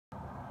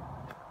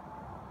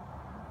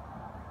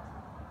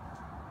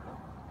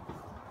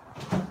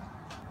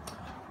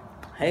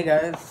Hey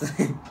guys.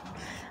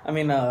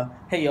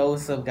 Hey yo,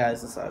 what's up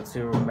guys? It's Alex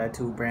here. Welcome back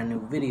to a brand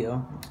new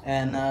video.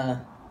 And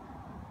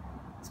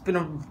it's been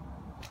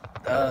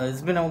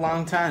a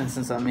long time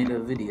since I made a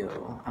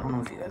video. I don't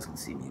know if you guys can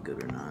see me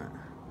good or not.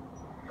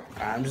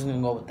 I'm just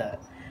gonna go with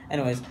that.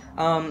 Anyways,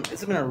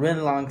 it's been a really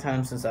long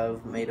time since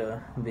I've made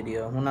a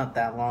video. Well, not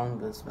that long,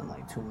 but it's been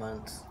like 2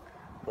 months.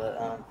 But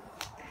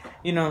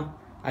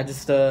I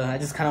just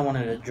kind of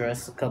wanted to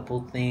address a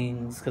couple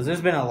things because there's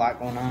been a lot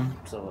going on.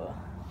 So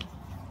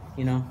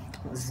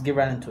let's get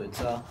right into it.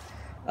 So,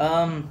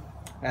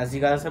 as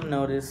you guys have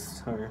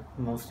noticed, or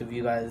most of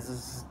you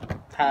guys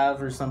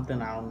have or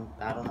something, I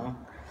don't know,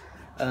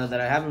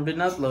 that I haven't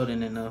been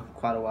uploading in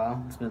quite a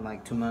while. It's been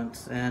like 2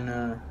 months, and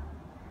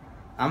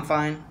I'm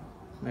fine.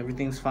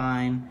 Everything's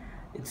fine.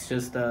 It's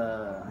just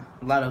a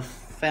lot of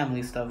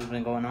family stuff has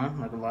been going on,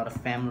 like a lot of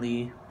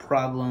family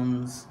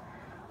problems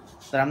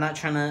that I'm not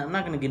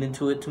gonna get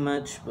into it too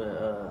much, but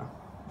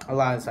a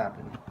lot has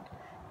happened.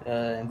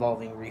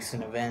 Involving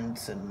recent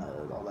events and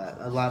all that.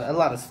 A lot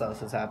of stuff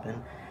has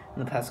happened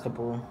in the past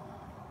couple,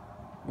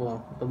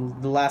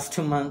 the last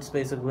 2 months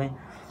basically.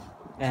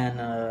 And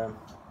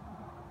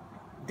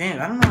dang,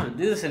 I don't know how to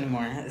do this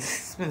anymore.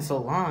 It's been so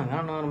long. I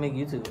don't know how to make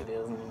YouTube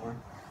videos anymore.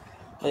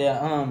 But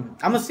yeah, I'm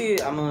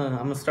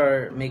gonna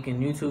start making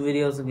YouTube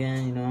videos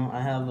again. You know,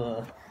 I have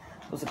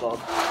what's it called?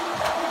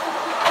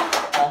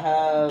 I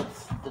have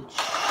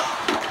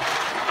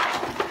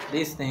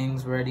these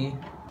things ready.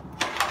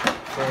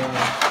 So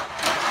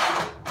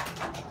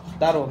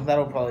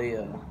that'll probably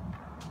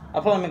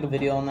I'll probably make a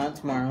video on that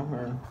tomorrow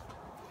or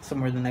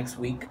somewhere the next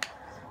week.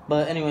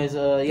 But anyways,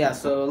 yeah,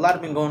 so a lot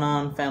has been going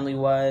on family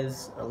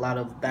wise, a lot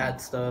of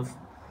bad stuff,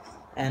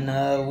 and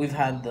we've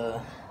had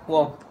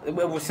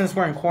since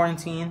we're in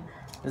quarantine,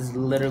 there's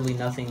literally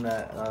nothing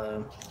that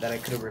I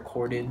could have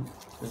recorded.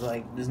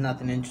 There's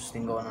nothing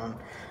interesting going on.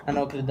 I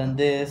know I could have done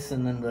this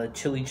and then the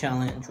chili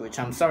challenge, which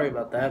I'm sorry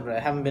about that, but I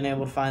haven't been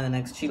able to find the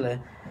next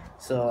chile.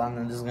 So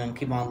I'm just gonna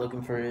keep on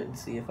looking for it and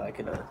see if I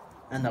could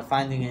end up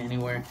finding it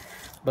anywhere.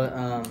 But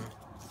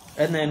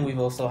and then we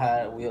also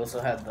had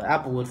the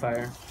Applewood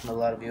fire. A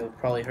lot of you have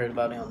probably heard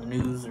about it on the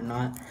news or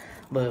not.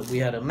 But we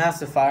had a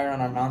massive fire on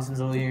our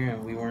mountains over here,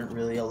 and we weren't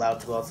really allowed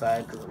to go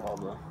outside because of all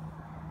the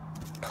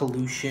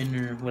pollution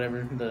or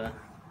whatever, the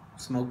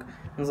smoke.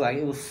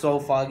 It was so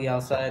foggy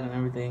outside and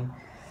everything.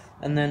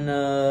 And then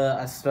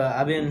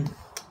I've been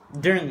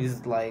during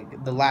these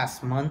the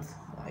last month.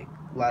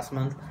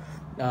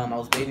 I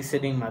was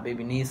babysitting my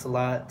baby niece a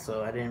lot,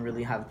 so I didn't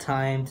really have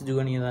time to do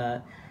any of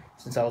that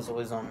since I was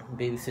always on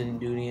babysitting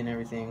duty and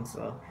everything.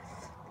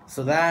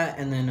 So that,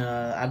 and then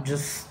I've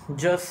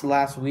just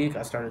last week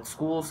I started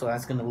school, so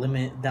that's gonna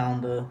limit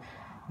down the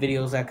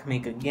videos I can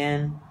make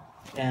again.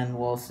 And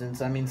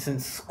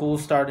since school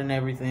started and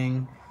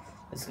everything,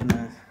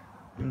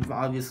 I'm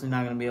obviously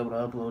not gonna be able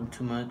to upload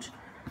too much.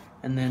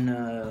 And then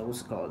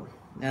what's it called?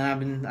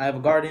 And I have a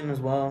garden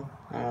as well.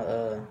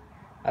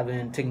 I've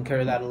been taking care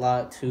of that a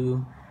lot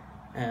too,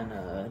 and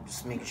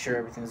just making sure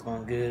everything's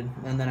going good.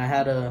 And then I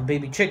had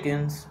baby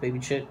chicks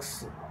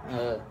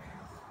that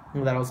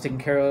I was taking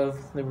care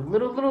of. They were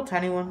little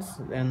tiny ones,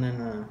 and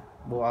then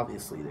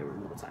obviously they were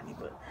little tiny,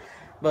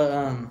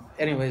 but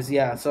anyways,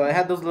 yeah. So I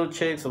had those little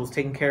chicks. I was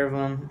taking care of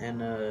them,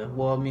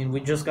 and we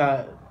just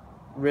got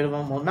rid of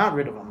them. Well, not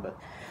rid of them, but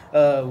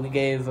we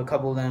gave a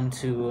couple of them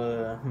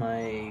to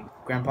my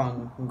grandpa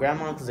and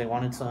grandma because they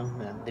wanted some,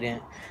 and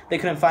they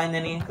couldn't find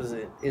any because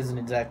it isn't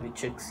exactly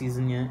chick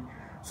season yet.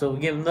 So we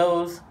gave them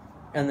those,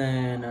 and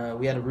then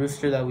we had a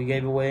rooster that we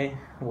gave away.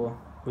 Well,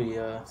 we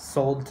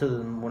sold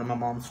to one of my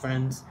mom's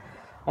friends.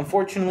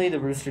 Unfortunately, the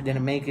rooster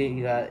didn't make it.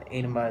 He got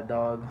eaten by a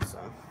dog. So,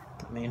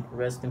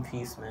 rest in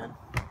peace, man.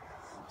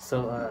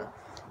 So,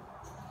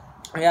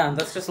 yeah,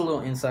 that's just a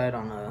little insight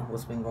on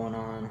what's been going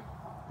on.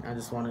 I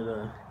just wanted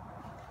to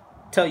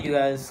tell you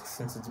guys,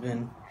 since it's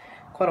been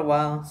quite a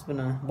while. It's been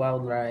a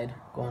wild ride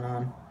going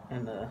on,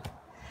 and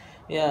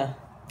yeah.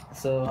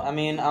 So I'm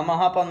gonna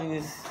hop on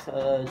these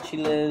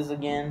chiles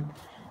again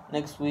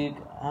next week.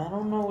 I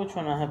don't know which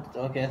one I have to.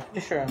 Okay, I'm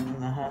pretty sure I'm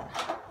gonna have.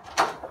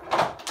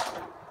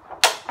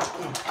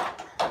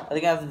 I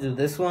think I have to do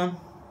this one.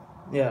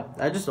 Yeah,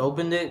 I just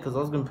opened it because I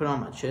was gonna put on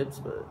my chips,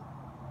 but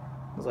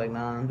I was like,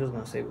 nah, I'm just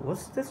gonna say,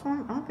 what's this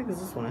one? I don't think it's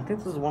this one. I think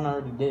this is one I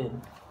already did.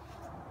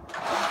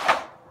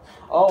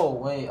 Oh,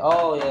 wait.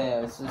 Oh,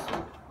 yeah, it's this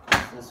one.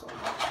 It's this one.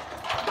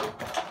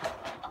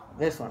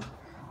 This one.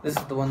 This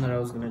is the one that I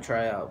was going to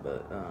try out,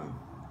 but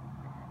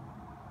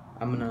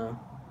I'm gonna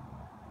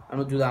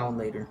do that one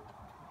later.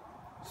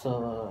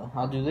 So,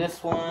 I'll do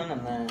this one,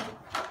 and then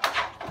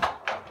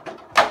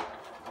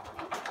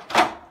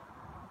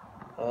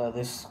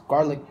this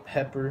garlic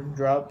pepper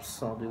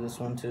drops. I'll do this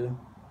one, too.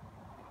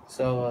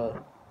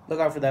 So, look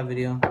out for that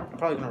video. I'm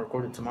probably going to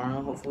record it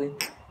tomorrow, hopefully,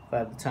 if I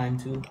have the time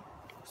to.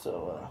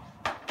 So,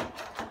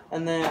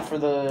 and then for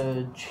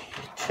the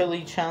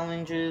chili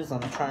challenges,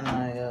 I'm trying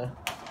my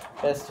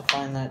best to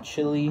find that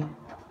chili.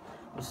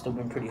 It's still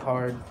been pretty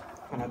hard,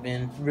 and I've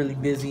been really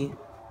busy,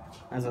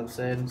 as I've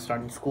said,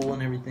 starting school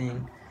and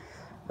everything.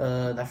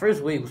 That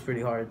first week was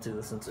pretty hard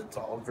too, since it's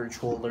all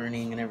virtual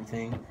learning and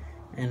everything.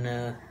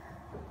 And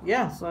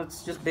yeah, so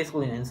it's just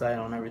basically an insight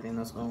on everything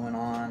that's going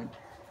on.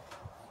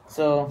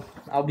 So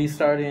I'll be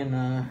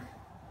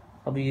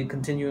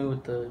continuing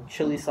with the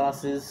chili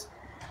sauces.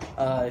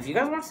 If you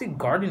guys want to see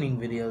gardening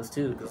videos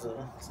too, because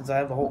since I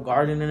have a whole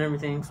garden and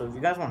everything, so if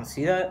you guys want to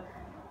see that,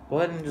 go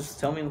ahead and just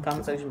tell me in the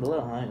comment section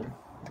below.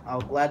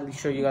 I'll gladly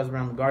show you guys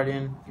around the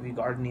garden, give you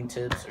gardening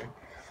tips or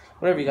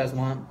whatever you guys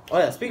want. Oh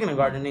yeah, speaking of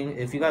gardening,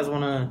 if you guys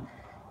want to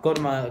go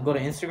to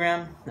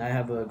Instagram, I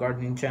have a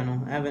gardening channel.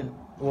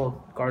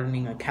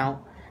 Gardening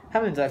account.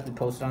 Haven't exactly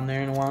posted on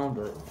there in a while,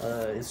 but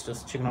it's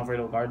just Chicken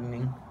Alfredo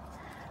Gardening.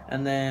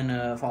 And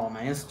then follow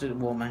my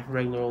my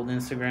regular old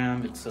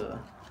Instagram. It's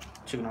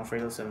Chicken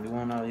Alfredo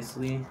 71,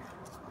 obviously.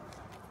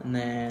 And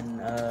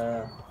then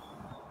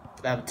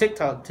I have a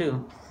TikTok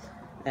too,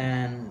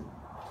 and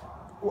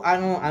I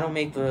don't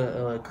make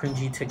the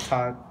cringy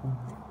TikTok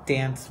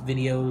dance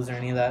videos or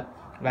any of that.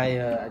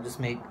 I just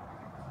make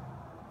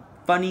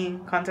funny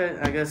content,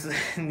 I guess.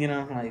 You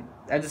know, like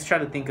I just try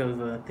to think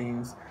of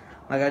things.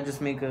 Like I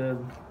just make a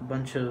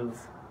bunch of.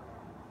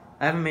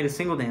 I haven't made a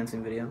single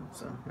dancing video,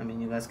 so I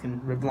mean, you guys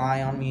can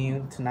rely on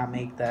me to not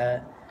make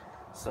that.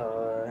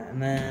 So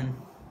and then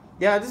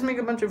yeah, I just make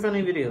a bunch of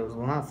funny videos.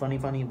 Well, not funny,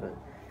 but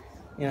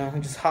you know,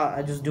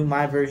 I just do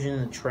my version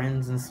of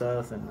trends and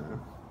stuff, and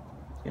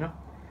you know,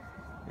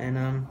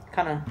 and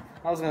kind of.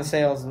 I was gonna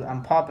say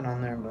I'm popping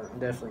on there, but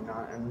definitely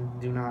not, and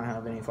do not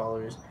have any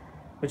followers,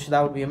 which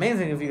that would be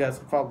amazing if you guys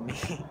could follow me.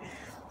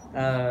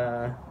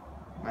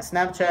 My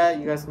Snapchat,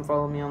 you guys can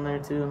follow me on there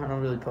too. I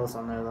don't really post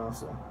on there though,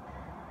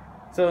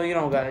 so you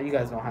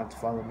guys don't have to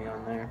follow me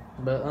on there.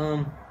 But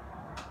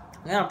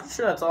yeah, I'm pretty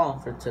sure that's all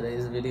for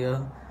today's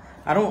video.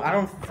 I don't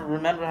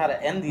remember how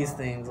to end these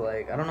things.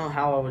 Like I don't know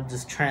how I would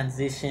just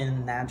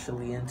transition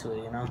naturally into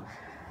it. You know,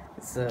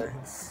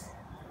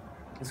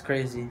 it's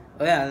crazy.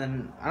 Oh yeah, and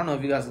then I don't know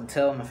if you guys can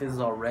tell, my face is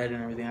all red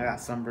and everything. I got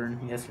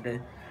sunburned yesterday,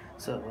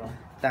 so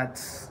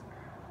that's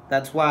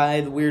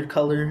why the weird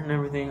color and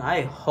everything.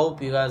 I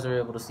hope you guys are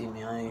able to see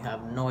me. I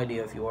have no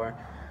idea if you are,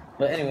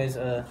 but anyways,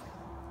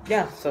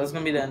 yeah. So that's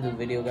gonna be the end of the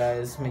video,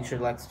 guys. Make sure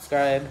to like,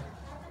 subscribe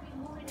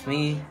to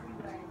me,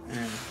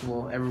 and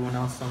everyone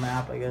else on the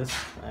app. I guess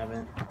I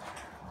don't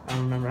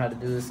remember how to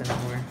do this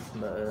anymore,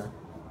 but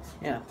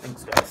yeah.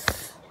 Thanks,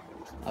 guys.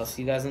 I'll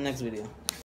see you guys in the next video.